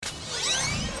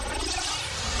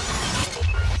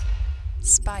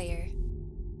Spire.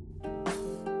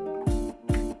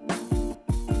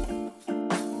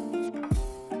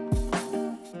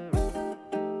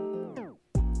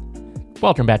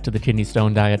 Welcome back to the Kidney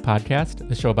Stone Diet Podcast,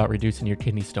 the show about reducing your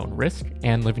kidney stone risk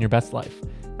and living your best life.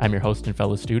 I'm your host and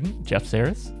fellow student, Jeff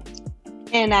Saris.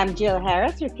 And I'm Jill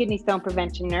Harris, your kidney stone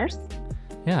prevention nurse.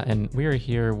 Yeah, and we are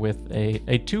here with a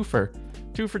twofer.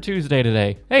 Two for Tuesday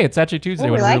today. Hey, it's actually Tuesday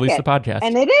when we release the podcast.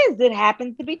 And it is. It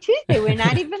happens to be Tuesday. We're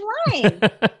not even lying.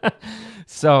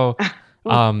 So,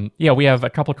 we have a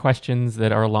couple questions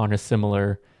that are along a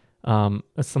similar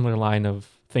line of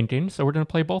thinking. So we're going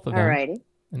to play both of them. Alrighty.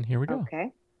 And here we go.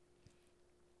 Okay.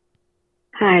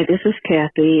 Hi, this is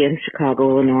Kathy in Chicago,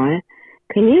 Illinois.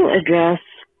 Can you address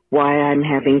why I'm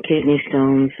having kidney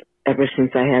stones ever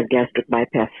since I had gastric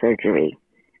bypass surgery?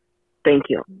 Thank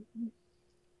you.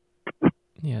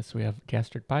 Yes, we have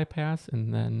gastric bypass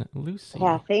and then Lucy.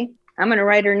 Kathy. I'm going to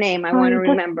write her name. I want to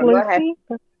remember. Go ahead.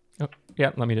 Oh,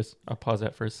 yeah, I'll pause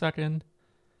that for a second.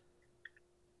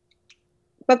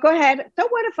 But go ahead. So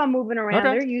what if I'm moving around?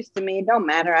 Okay. They're used to me. It don't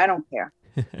matter. I don't care.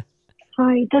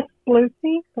 Hi, this is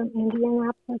Lucy from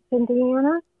Indianapolis,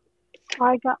 Indiana.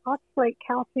 I got oxalate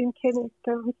calcium kidney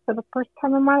stones for the first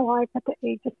time in my life at the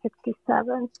age of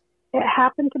 67. It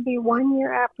happened to be 1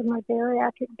 year after my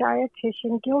bariatric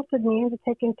dietitian guilted me into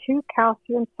taking 2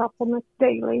 calcium supplements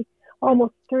daily,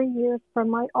 almost 3 years from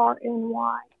my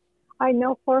RNY. I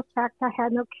know for a fact I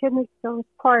had no kidney stones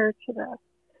prior to this.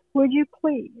 Would you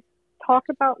please talk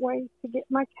about ways to get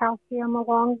my calcium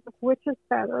along with which is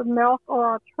better, milk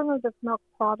or alternative milk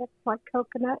products like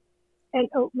coconut and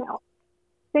oat milk?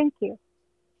 Thank you.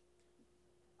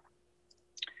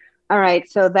 All right.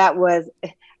 So that was,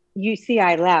 you see,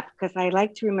 I laughed because I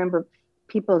like to remember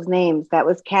people's names. That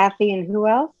was Kathy and who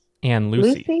else? And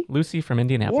Lucy. Lucy? Lucy from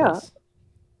Indianapolis.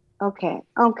 Yeah.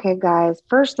 Okay, guys.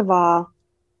 First of all,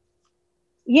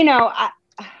 here's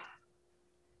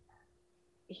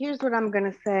what I'm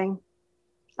going to say.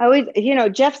 I always,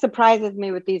 Jeff surprises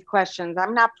me with these questions.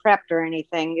 I'm not prepped or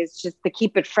anything. It's just to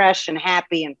keep it fresh and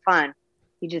happy and fun.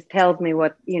 He just tells me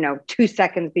what, 2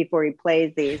 seconds before he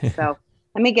plays these. So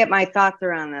let me get my thoughts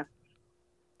around this.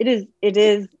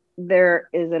 There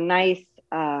is a nice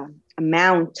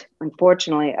amount,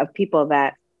 unfortunately, of people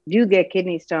that do get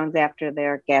kidney stones after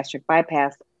their gastric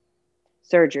bypass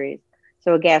surgeries.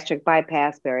 So a gastric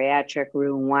bypass, bariatric,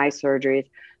 Roux-en-Y surgeries.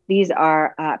 These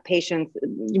are patients,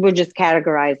 we'll just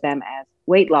categorize them as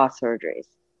weight loss surgeries.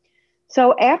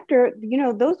 So after,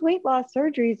 those weight loss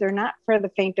surgeries are not for the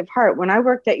faint of heart. When I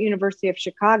worked at University of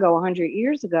Chicago 100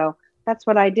 years ago, that's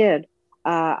what I did.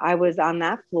 I was on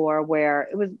that floor where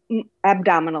it was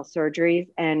abdominal surgeries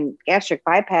and gastric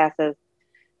bypasses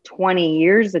 20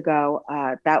 years ago.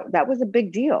 That was a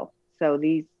big deal. So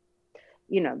these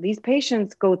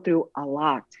patients go through a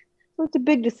lot. So it's a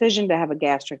big decision to have a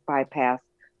gastric bypass.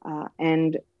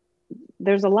 And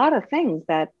there's a lot of things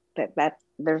that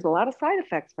there's a lot of side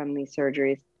effects from these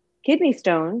surgeries. Kidney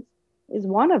stones is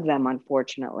one of them,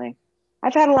 unfortunately.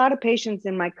 I've had a lot of patients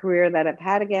in my career that have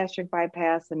had a gastric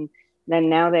bypass, and then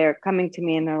now they're coming to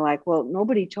me and they're like, well,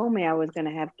 nobody told me I was going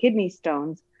to have kidney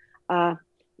stones. I'm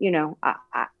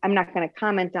not going to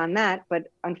comment on that,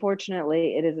 but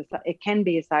unfortunately it can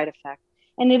be a side effect.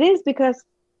 And it is because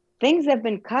things have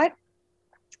been cut.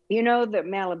 The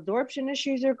malabsorption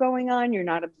issues are going on. You're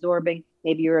not absorbing.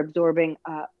 Maybe you're absorbing.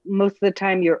 Most of the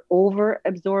time, you're over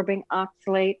absorbing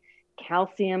oxalate.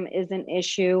 Calcium is an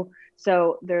issue.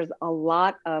 So there's a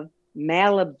lot of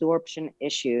malabsorption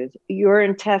issues. Your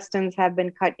intestines have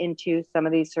been cut into some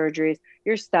of these surgeries.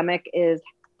 Your stomach is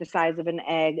the size of an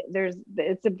egg.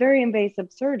 It's a very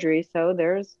invasive surgery. So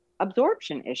there's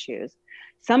absorption issues.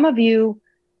 Some of you,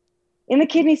 in the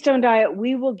kidney stone diet,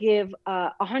 we will give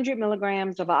 100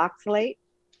 milligrams of oxalate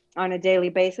on a daily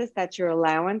basis. That's your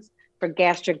allowance for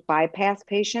gastric bypass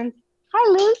patients. Hi,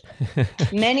 Luke.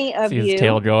 Many of you. See his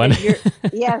tail going.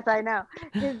 Yes, I know.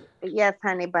 Yes,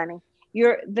 honey bunny.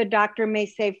 The doctor may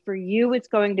say for you it's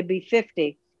going to be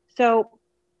 50. So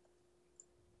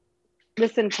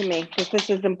listen to me, because this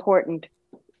is important.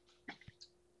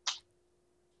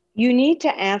 You need to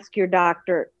ask your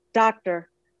doctor,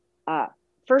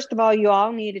 first of all, you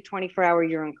all need a 24-hour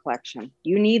urine collection.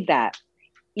 You need that.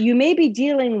 You may be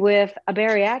dealing with a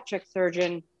bariatric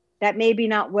surgeon that may be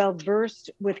not well versed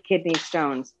with kidney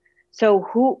stones. So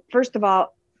first of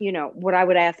all, what I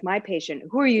would ask my patient,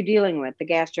 who are you dealing with?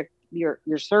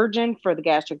 Your surgeon for the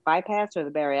gastric bypass or the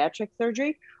bariatric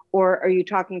surgery? Or are you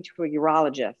talking to a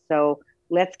urologist? So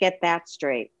let's get that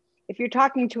straight. If you're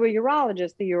talking to a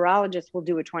urologist, the urologist will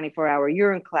do a 24-hour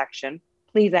urine collection.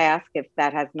 Please ask if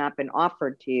that has not been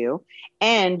offered to you.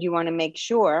 And you want to make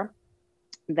sure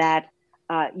that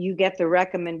you get the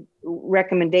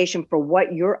recommendation for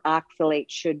what your oxalate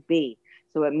should be.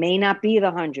 So it may not be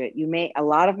the 100. A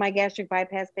lot of my gastric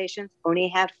bypass patients only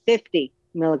have 50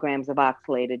 milligrams of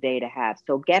oxalate a day to have.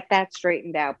 So get that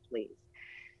straightened out, please.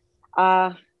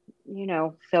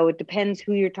 So it depends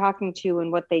who you're talking to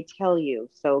and what they tell you.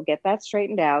 So get that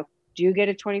straightened out. Do you get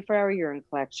a 24-hour urine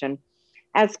collection?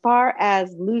 As far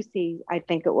as Lucy, I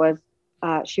think it was,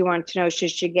 she wanted to know,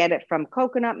 should she get it from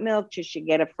coconut milk? Should she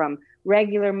get it from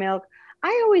regular milk?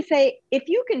 I always say, if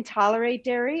you can tolerate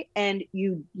dairy and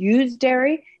you use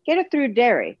dairy, get it through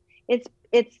dairy. It's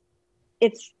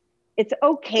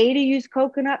okay to use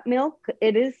coconut milk.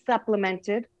 It is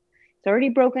supplemented. It's already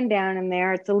broken down in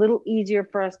there. It's a little easier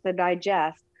for us to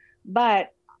digest,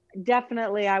 but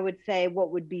definitely I would say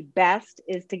what would be best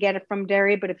is to get it from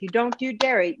dairy. But if you don't do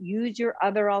dairy, use your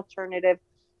other alternative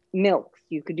milks.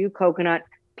 You could do coconut,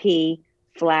 pea,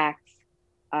 flax,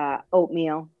 oat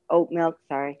milk,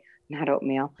 not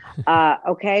oatmeal.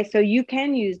 Okay, so you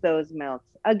can use those milks.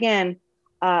 Again,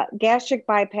 gastric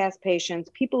bypass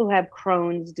patients, people who have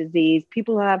Crohn's disease,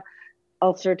 people who have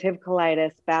ulcerative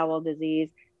colitis, bowel disease,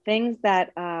 things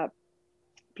that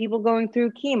people going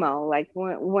through chemo, like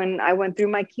when I went through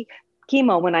my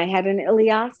chemo, when I had an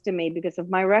ileostomy because of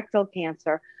my rectal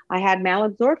cancer, I had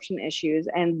malabsorption issues.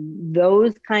 And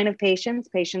those kind of patients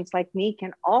like me,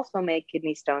 can also make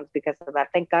kidney stones because of that.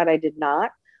 Thank God I did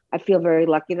not. I feel very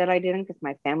lucky that I didn't, because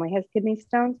my family has kidney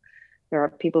stones. There are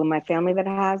people in my family that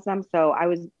has them. So I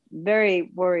was very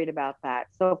worried about that.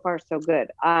 So far, so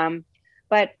good.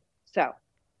 So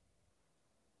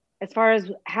as far as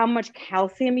how much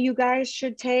calcium you guys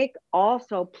should take,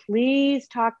 also please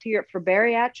talk to for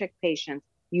bariatric patients.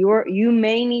 You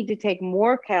may need to take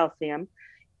more calcium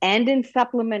and in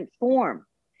supplement form,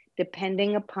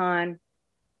 depending upon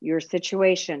your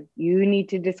situation. You need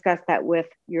to discuss that with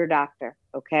your doctor.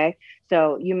 Okay.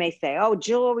 So you may say, oh,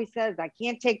 Jill always says I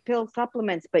can't take pill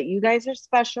supplements, but you guys are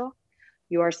special.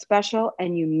 You are special,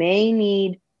 and you may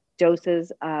need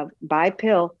doses by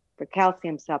pill for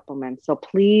calcium supplements. So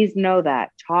please know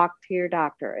that. Talk to your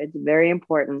doctor. It's very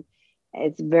important.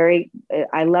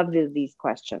 I love these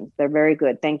questions. They're very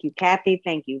good. Thank you, Kathy.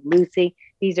 Thank you, Lucy.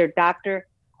 These are doctor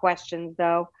questions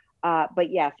though.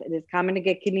 But yes, it is common to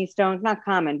get kidney stones. Not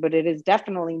common, but it is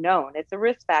definitely known. It's a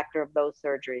risk factor of those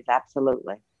surgeries.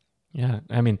 Absolutely. Yeah.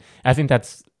 I mean, I think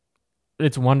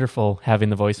it's wonderful having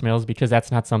the voicemails, because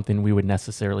that's not something we would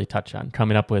necessarily touch on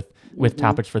coming up with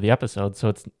topics for the episode.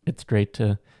 So it's great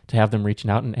to have them reaching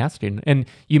out and asking. And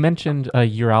you mentioned a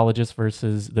urologist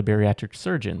versus the bariatric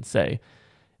surgeon, say.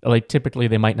 Like typically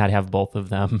they might not have both of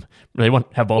them. They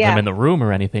won't have both of them in the room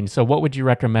or anything. So what would you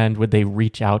recommend? Would they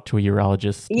reach out to a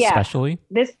urologist especially?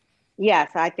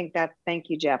 Yes, I think that, thank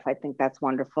you, Jeff. I think that's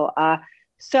wonderful.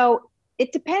 So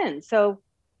it depends. So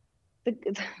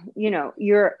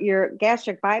your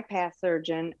gastric bypass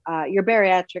surgeon, your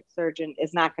bariatric surgeon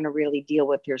is not going to really deal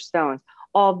with your stones.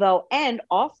 And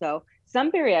also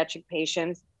some bariatric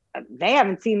patients, they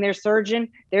haven't seen their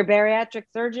bariatric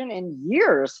surgeon in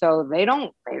years. So they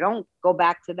don't go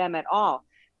back to them at all,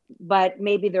 but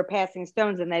maybe they're passing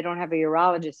stones and they don't have a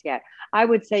urologist yet. I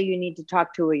would say you need to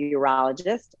talk to a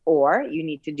urologist, or you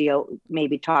need to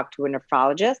maybe talk to a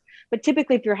nephrologist. But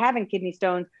typically if you're having kidney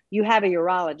stones, you have a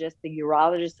urologist. The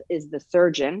urologist is the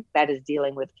surgeon that is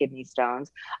dealing with kidney stones.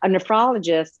 A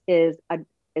nephrologist is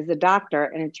a doctor,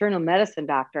 an internal medicine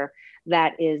doctor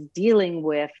that is dealing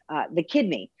with the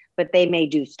kidney. But they may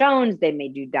do stones, they may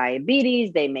do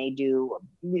diabetes, they may do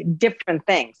different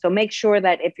things. So make sure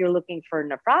that if you're looking for a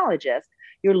nephrologist,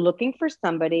 you're looking for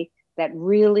somebody that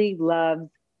really loves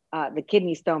the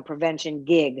kidney stone prevention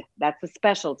gig. That's a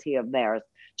specialty of theirs.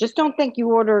 Just don't think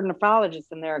you order a nephrologist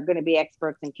and they're going to be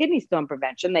experts in kidney stone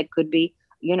prevention. They could be,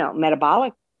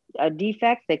 metabolic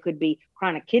defects. They could be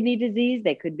chronic kidney disease.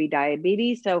 They could be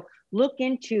diabetes. So look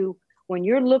into, when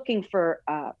you're looking for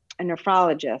a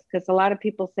nephrologist, because a lot of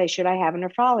people say, should I have a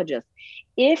nephrologist?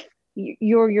 If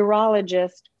your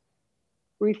urologist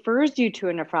refers you to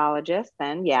a nephrologist,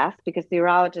 then yes, because the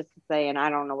urologist is saying, I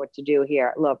don't know what to do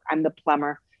here. Look, I'm the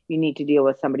plumber. You need to deal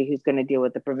with somebody who's going to deal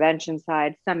with the prevention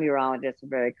side. Some urologists are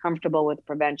very comfortable with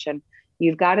prevention.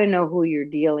 You've got to know who you're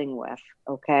dealing with,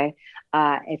 okay?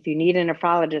 If you need a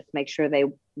nephrologist, make sure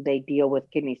they deal with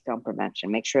kidney stone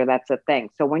prevention. Make sure that's a thing.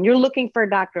 So when you're looking for a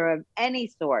doctor of any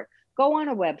sort, go on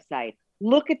a website,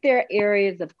 look at their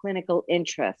areas of clinical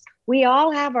interest. We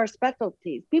all have our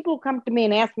specialties. People come to me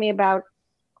and ask me about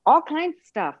all kinds of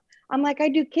stuff. I'm like, I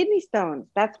do kidney stones.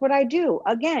 That's what I do.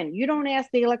 Again, you don't ask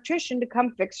the electrician to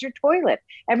come fix your toilet.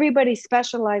 Everybody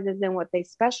specializes in what they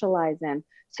specialize in.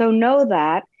 So know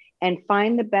that and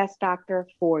find the best doctor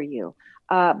for you.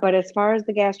 But as far as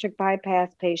the gastric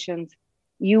bypass patients,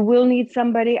 you will need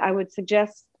somebody. I would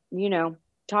suggest,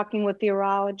 talking with the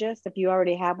urologist if you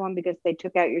already have one because they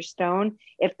took out your stone.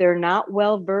 If they're not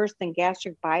well versed in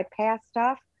gastric bypass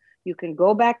stuff, you can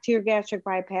go back to your gastric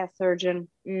bypass surgeon,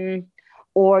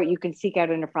 or you can seek out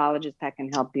a nephrologist that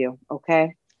can help you.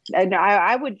 Okay. And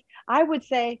I would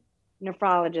say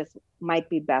nephrologist might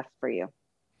be best for you.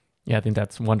 Yeah, I think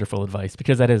that's wonderful advice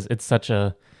because it's such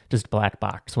a just black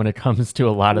box when it comes to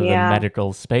a lot of the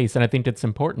medical space. And I think it's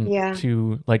important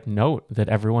to note that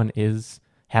everyone has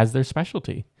their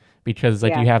specialty because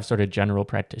you have sort of general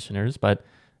practitioners,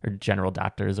 or general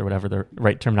doctors or whatever the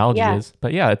right terminology is.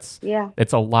 But it's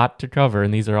a lot to cover.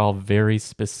 And these are all very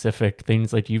specific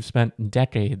things. You've spent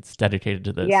decades dedicated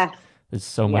to this. Yeah. There's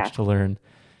so much to learn.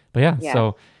 But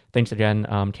so thanks again,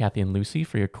 Kathy and Lucy,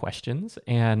 for your questions.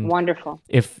 And wonderful.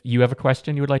 If you have a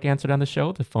question you would like answered on the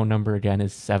show, the phone number again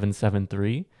is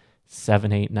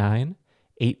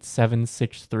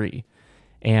 773-789-8763.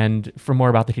 And for more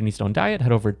about the kidney stone diet,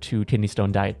 head over to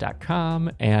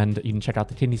kidneystonediet.com and you can check out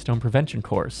the kidney stone prevention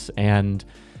course. And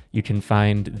you can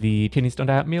find the kidney stone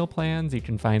diet meal plans. You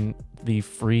can find the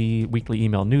free weekly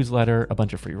email newsletter, a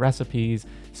bunch of free recipes,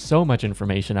 so much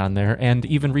information on there, and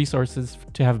even resources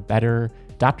to have better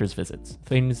doctor's visits,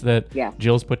 things that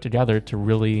Jill's put together to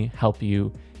really help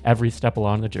you every step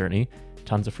along the journey.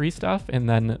 Tons of free stuff, and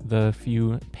then the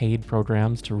few paid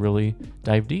programs to really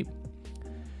dive deep.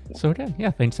 So again,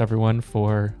 thanks everyone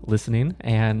for listening.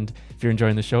 And if you're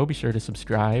enjoying the show, be sure to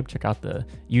subscribe, check out the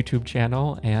YouTube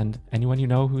channel, and anyone you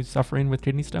know who's suffering with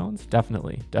kidney stones,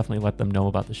 definitely let them know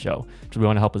about the show because we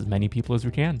want to help as many people as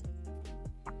we can.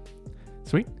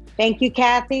 Sweet. Thank you,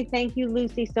 Kathy. Thank you,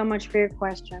 Lucy, so much for your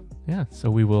questions. Yeah, so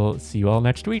we will see you all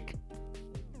next week.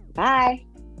 Bye.